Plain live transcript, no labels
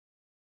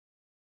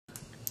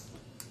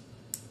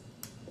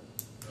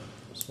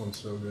This one's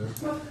so good.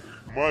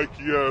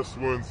 Mikey ass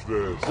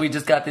Wednesdays. We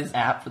just got this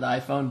app for the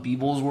iPhone,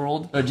 Beeble's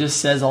World. It just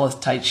says all this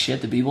tight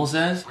shit that Beeble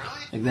says. Really?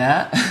 Like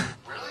that.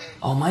 Really?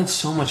 Oh, mine's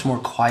so much more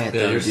quiet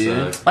though, yours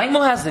dude. suck. Mike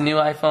Mo has the new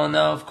iPhone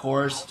though, of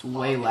course. It's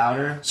way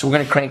louder. So we're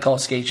gonna crank all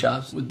skate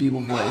shops with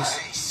Beeble voice.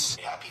 Nice.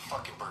 Happy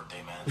fucking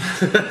birthday,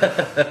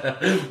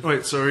 man.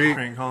 Wait, so are you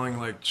prank calling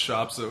like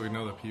shops that we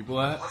know the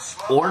people at?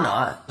 Or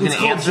not. It's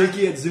Gonna called answer?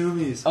 Jakey at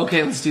Zoomies.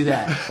 Okay, let's do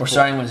that. We're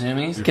starting with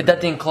Zoomies. Get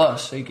that thing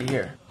close so you can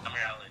hear.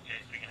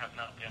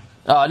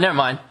 Oh, never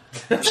mind.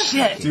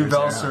 Shit. Dude,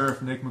 Bell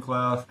Surf, Nick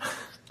McLeod.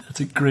 That's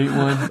a great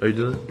one. Are you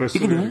doing it? You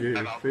can do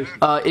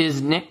it.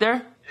 Is Nick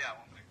there? Yeah.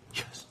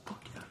 Yes. Fuck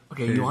yeah.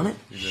 Okay, you want it?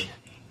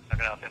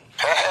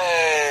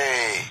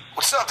 Hey!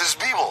 What's up? This is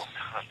Beeble. What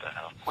the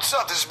hell? What's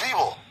up? This is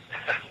Beeble.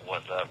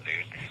 What's up,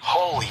 dude?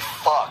 Holy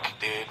fuck,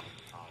 dude.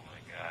 Oh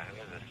my god,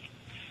 who is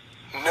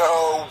this?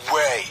 No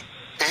way.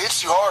 It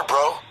hits you hard,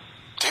 bro.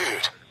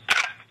 Dude.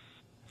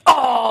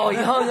 Oh, he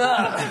hung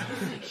up.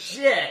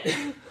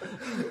 Shit.